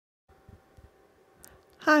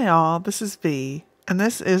Hi all, this is V, and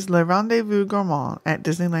this is Le Rendez-Vous Gourmand at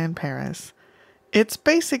Disneyland Paris. It's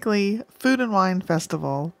basically food and wine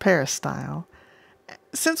festival, Paris style.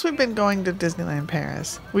 Since we've been going to Disneyland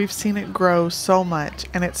Paris, we've seen it grow so much,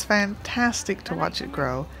 and it's fantastic to watch it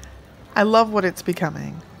grow. I love what it's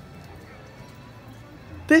becoming.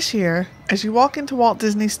 This year, as you walk into Walt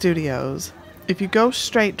Disney Studios, if you go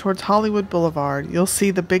straight towards Hollywood Boulevard, you'll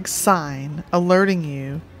see the big sign alerting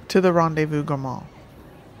you to the Rendez-Vous Gourmand.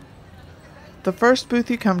 The first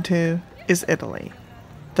booth you come to is Italy.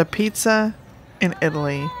 The pizza in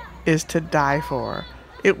Italy is to die for.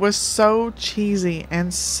 It was so cheesy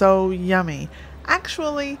and so yummy.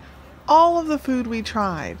 Actually, all of the food we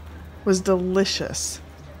tried was delicious.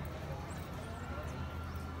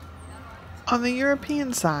 On the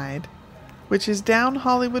European side, which is down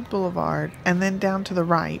Hollywood Boulevard and then down to the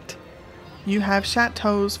right, you have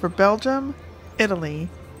chateaus for Belgium, Italy,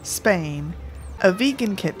 Spain, a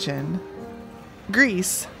vegan kitchen,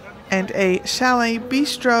 Greece, and a chalet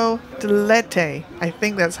bistro d'été. I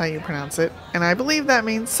think that's how you pronounce it, and I believe that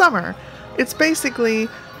means summer. It's basically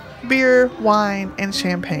beer, wine, and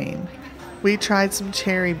champagne. We tried some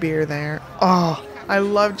cherry beer there. Oh, I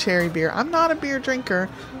love cherry beer. I'm not a beer drinker,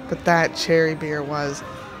 but that cherry beer was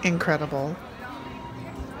incredible.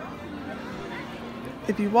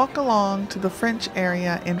 If you walk along to the French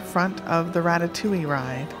area in front of the Ratatouille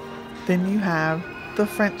ride, then you have the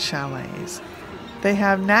French chalets. They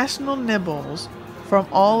have national nibbles from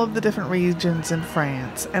all of the different regions in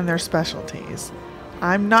France and their specialties.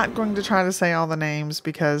 I'm not going to try to say all the names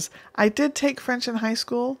because I did take French in high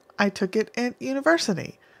school. I took it at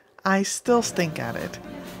university. I still stink at it.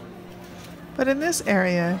 But in this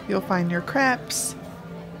area, you'll find your crepes,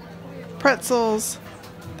 pretzels.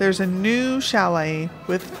 There's a new chalet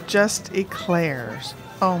with just eclairs.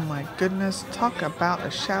 Oh my goodness, talk about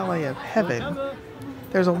a chalet of heaven.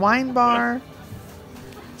 There's a wine bar,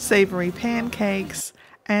 savory pancakes,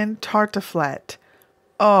 and tartiflette.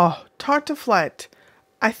 Oh, tartiflette.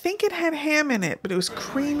 I think it had ham in it, but it was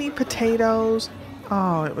creamy potatoes.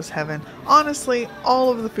 Oh, it was heaven. Honestly, all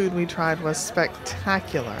of the food we tried was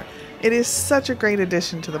spectacular. It is such a great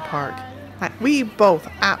addition to the park. We both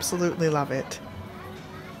absolutely love it.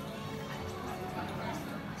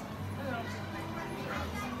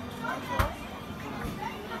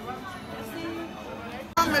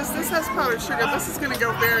 This has powdered sugar. This is going to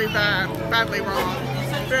go very badly wrong.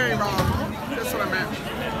 Very wrong. That's what I meant.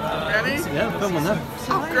 Ready? Yeah, film on that.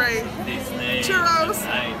 Oh, great. Churros.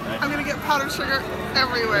 I'm going to get powdered sugar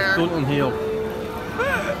everywhere. Don't inhale.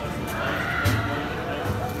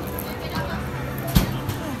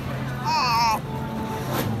 Oh.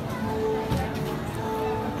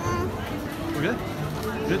 Okay?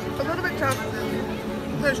 Good? A little bit tough.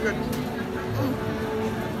 That's good.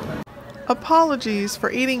 Apologies for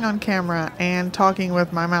eating on camera and talking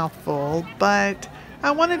with my mouth full, but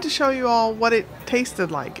I wanted to show you all what it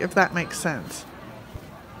tasted like, if that makes sense.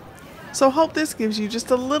 So hope this gives you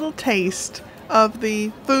just a little taste of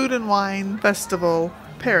the Food and Wine Festival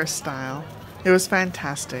Paris style. It was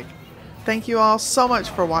fantastic. Thank you all so much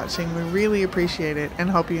for watching. We really appreciate it and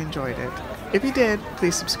hope you enjoyed it. If you did,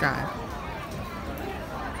 please subscribe.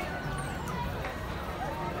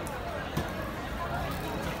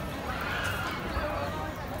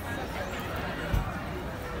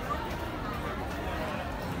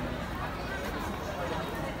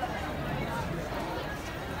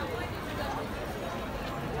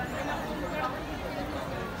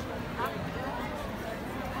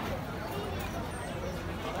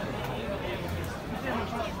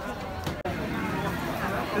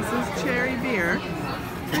 This is cherry beer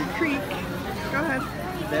from Creek. Go ahead.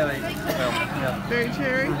 Very well, yeah. Very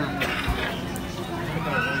cherry.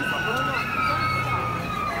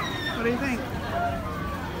 What do you think?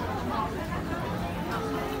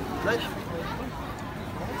 Nice.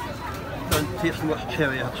 Don't taste much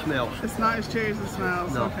cherry, it smells. It's not as cherry as it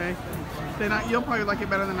smells. No. Okay. Then you'll probably like it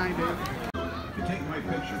better than I do. If you take my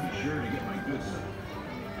picture, be sure to get my good stuff.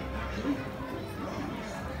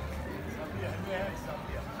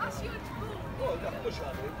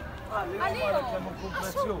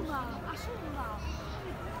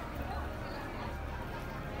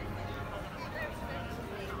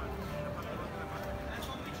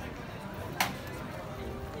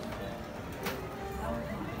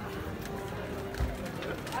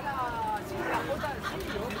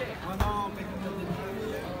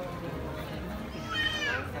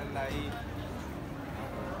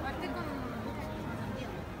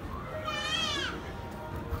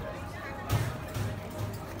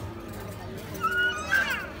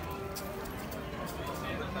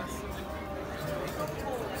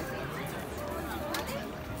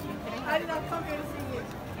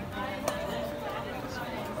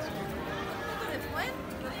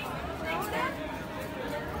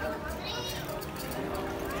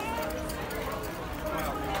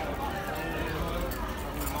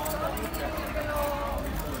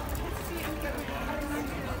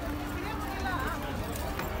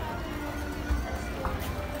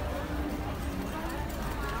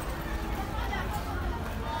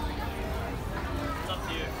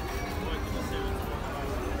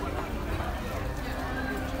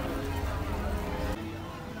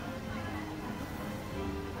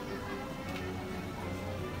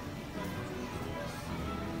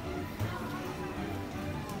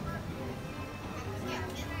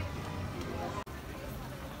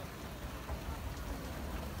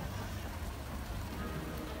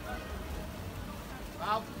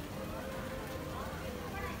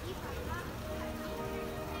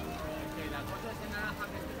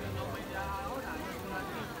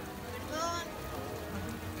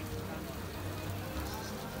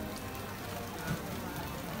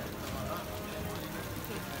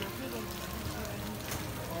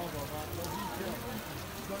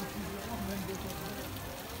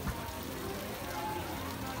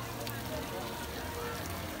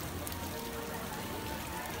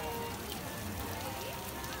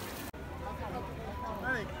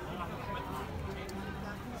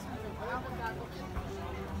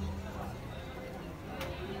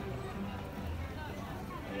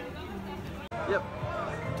 Yep.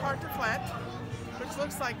 Tartiflette, which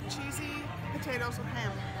looks like cheesy potatoes with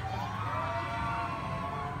ham.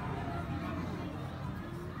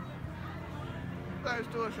 That is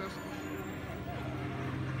delicious.